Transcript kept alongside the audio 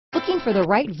Looking for the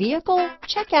right vehicle?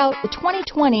 Check out the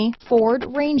 2020 Ford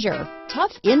Ranger.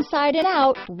 Tough inside and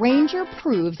out, Ranger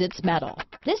proves its mettle.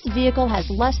 This vehicle has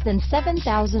less than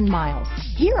 7,000 miles.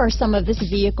 Here are some of this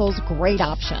vehicle's great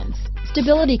options: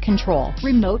 stability control,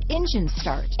 remote engine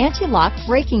start, anti-lock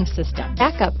braking system,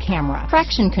 backup camera,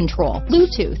 traction control,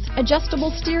 Bluetooth, adjustable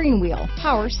steering wheel,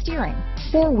 power steering,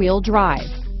 four-wheel drive,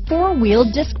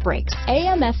 four-wheel disc brakes,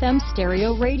 AM/FM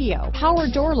stereo radio, power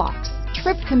door locks,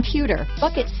 trip computer,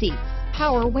 bucket seats,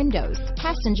 power windows,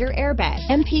 passenger airbag,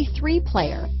 MP3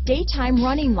 player, daytime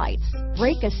running lights,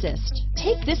 brake assist.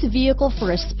 Take this vehicle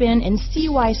for a spin and see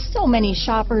why so many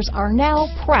shoppers are now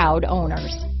proud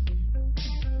owners.